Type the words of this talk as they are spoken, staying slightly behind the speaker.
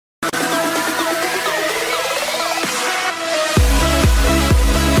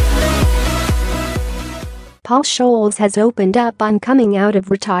Paul Scholes has opened up on coming out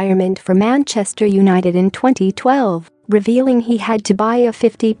of retirement for Manchester United in 2012, revealing he had to buy a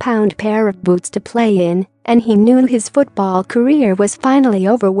 £50 pair of boots to play in, and he knew his football career was finally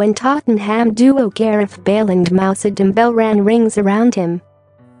over when Tottenham duo Gareth Bale and Mousa Dembele ran rings around him.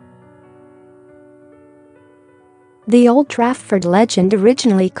 The Old Trafford legend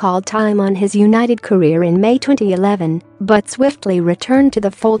originally called time on his United career in May 2011, but swiftly returned to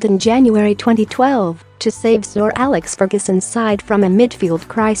the fold in January 2012 to save Sir Alex Ferguson's side from a midfield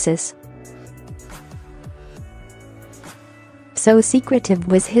crisis. So secretive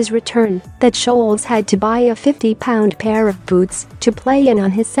was his return that Scholes had to buy a £50 pair of boots to play in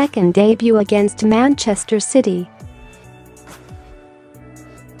on his second debut against Manchester City.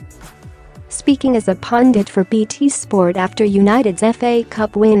 Speaking as a pundit for BT Sport after United's FA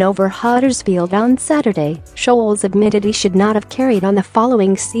Cup win over Huddersfield on Saturday, Scholes admitted he should not have carried on the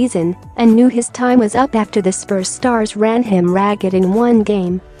following season and knew his time was up after the Spurs stars ran him ragged in one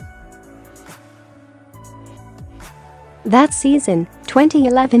game. That season,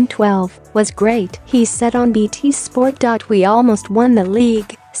 2011-12, was great, he said on BT Sport. We almost won the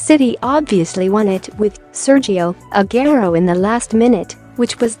league. City obviously won it with Sergio Aguero in the last minute,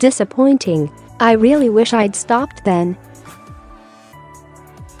 which was disappointing. I really wish I'd stopped then.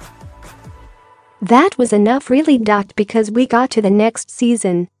 That was enough really. Because we got to the next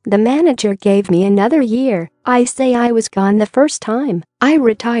season, the manager gave me another year. I say I was gone the first time. I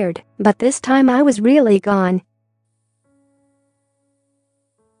retired, but this time I was really gone.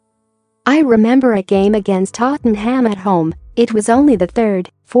 I remember a game against Tottenham at home. It was only the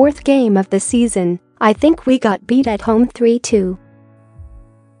fourth game of the season. I think we got beat at home 3-2.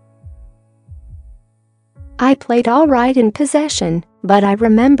 I played alright in possession, but I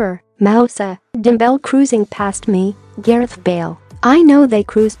remember Mousa, Dembele cruising past me, Gareth Bale. I know they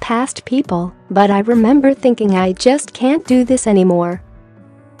cruise past people, but I remember thinking I just can't do this anymore.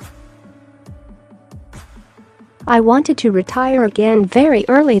 I wanted to retire again very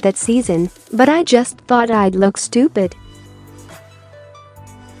early that season, but I just thought I'd look stupid.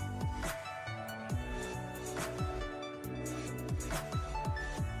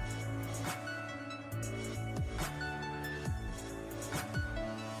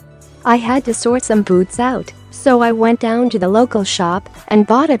 I had to sort some boots out, so I went down to the local shop and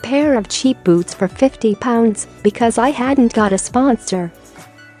bought a pair of cheap boots for £50 because I hadn't got a sponsor.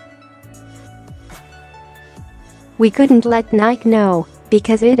 We couldn't let Nike know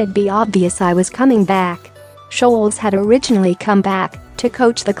because it'd be obvious I was coming back. Scholes had originally come back to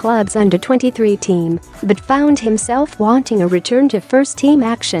coach the club's under-23 team, but found himself wanting a return to first-team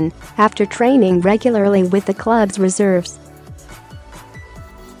action after training regularly with the club's reserves.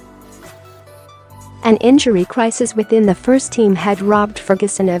 An injury crisis within the first team had robbed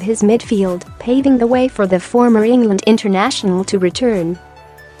Ferguson of his midfield, paving the way for the former England international to return.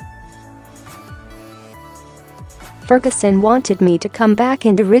 Ferguson wanted me to come back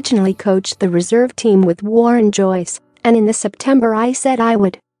and originally coach the reserve team with Warren Joyce, and in the September I said I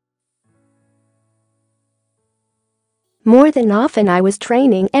would. More than often I was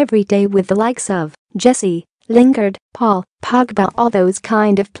training every day with the likes of Jesse, Lingard, Paul, Pogba, all those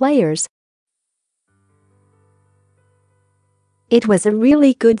kind of players. It was a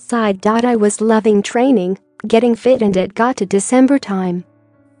really good side. I was loving training, getting fit, and it got to December time.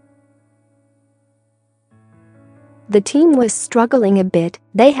 The team was struggling a bit.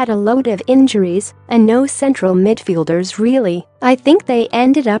 They had a load of injuries and no central midfielders really. I think they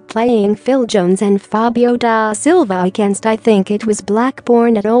ended up playing Phil Jones and Fabio da Silva against I think it was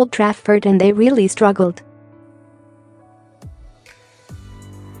Blackburn at Old Trafford, and they really struggled.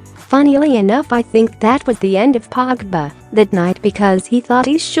 Funnily enough, I think that was the end of Pogba that night because he thought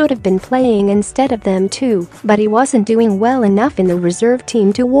he should have been playing instead of them too, but he wasn't doing well enough in the reserve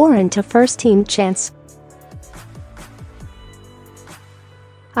team to warrant a first-team chance.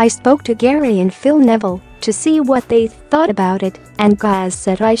 I spoke to Gary and Phil Neville to see what they thought about it, and Gaz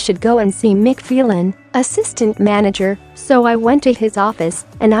said I should go and see Mick Phelan, assistant manager, so I went to his office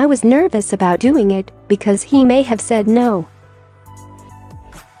and I was nervous about doing it because he may have said no.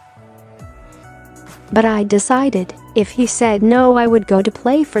 But I decided, if he said no, I would go to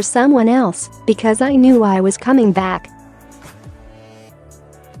play for someone else because I knew I was coming back.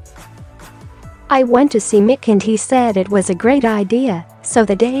 I went to see Mick and he said it was a great idea, so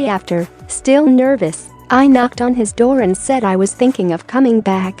the day after, still nervous, I knocked on his door and said I was thinking of coming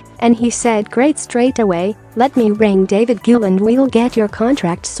back, and he said great straight away, let me ring David Gill and we'll get your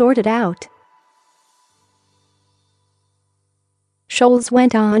contract sorted out. Scholes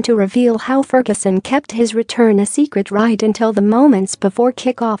went on to reveal how Ferguson kept his return a secret right until the moments before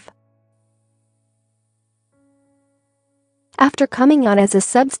kickoff. After coming on as a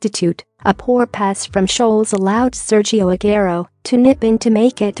substitute, a poor pass from Scholes allowed Sergio Aguero to nip in to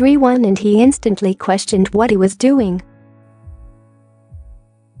make it 3-1 and he instantly questioned what he was doing.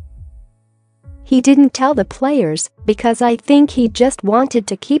 He didn't tell the players because I think he just wanted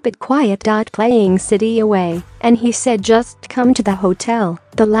to keep it quiet. Playing City away, and he said just come to the hotel,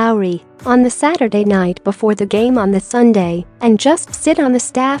 the Lowry, on the Saturday night before the game on the Sunday and just sit on the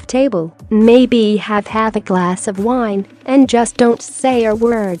staff table, maybe have a glass of wine and just don't say a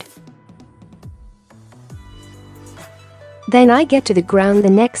word. Then I get to the ground the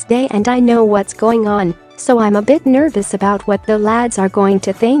next day and I know what's going on, so I'm a bit nervous about what the lads are going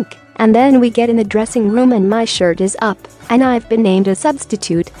to think. And then we get in the dressing room and my shirt is up and I've been named a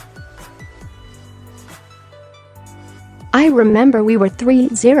substitute. I remember we were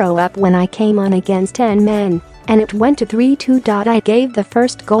 3-0 up when I came on against 10 men and it went to 3-2. I gave the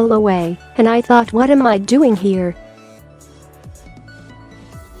first goal away and I thought, what am I doing here?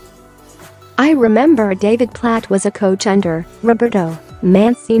 I remember David Platt was a coach under Roberto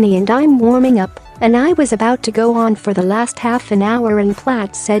Mancini and I'm warming up. And I was about to go on for the last half an hour and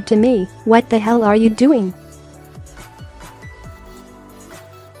Platt said to me, "What the hell are you doing?"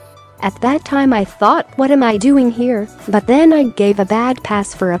 At that time I thought, what am I doing here? But then I gave a bad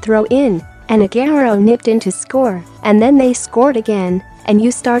pass for a throw-in, and Aguero nipped in to score, and then they scored again, and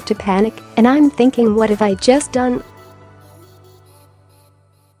you start to panic, and I'm thinking, what have I just done?